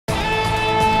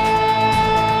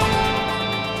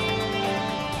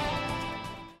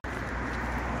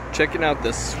Checking out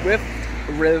the Swift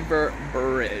River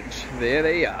Bridge. There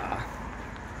they are.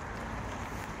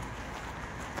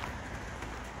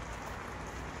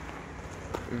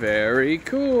 Very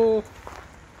cool.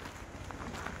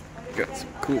 Got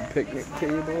some cool picnic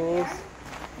tables.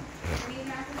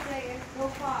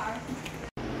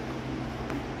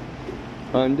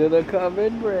 Under the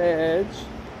covered bridge.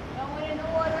 Going in the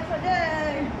water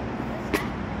today.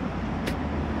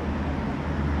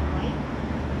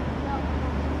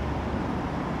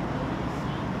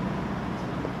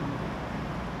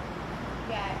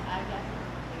 Yeah, I guess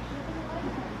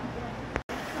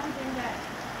it's something that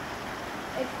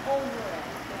it's over it.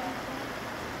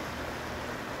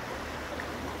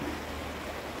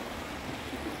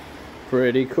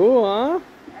 Pretty cool, huh?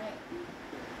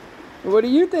 What do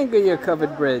you think of your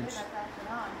covered bridge?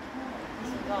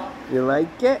 You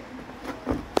like it?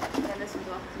 Yeah, this one's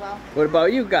off as well. What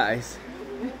about you guys?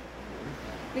 I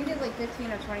think there's like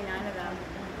 15 or 29 of them.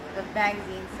 The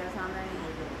magazine says how many.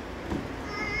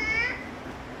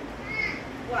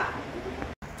 Wow.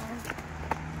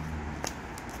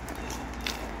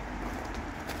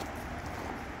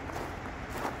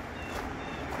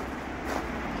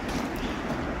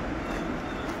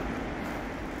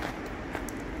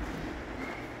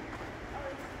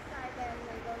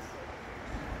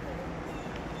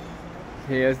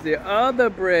 Here's the other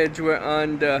bridge we're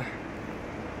under.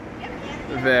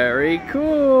 Very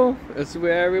cool. This is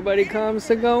where everybody comes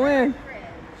to go in.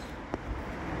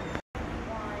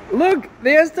 Look,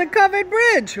 there's the covered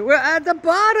bridge. We're at the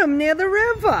bottom near the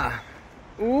river.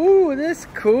 Ooh, this is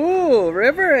cool.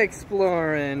 River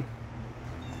exploring.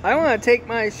 I want to take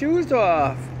my shoes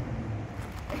off.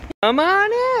 Come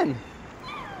on in.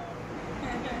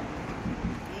 There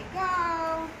you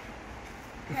go.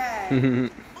 Okay.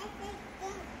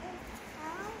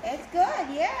 It's good,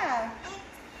 yeah.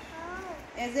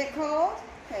 Is it cold?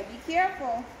 Okay, be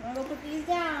careful. I'm gonna go put these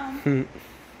down.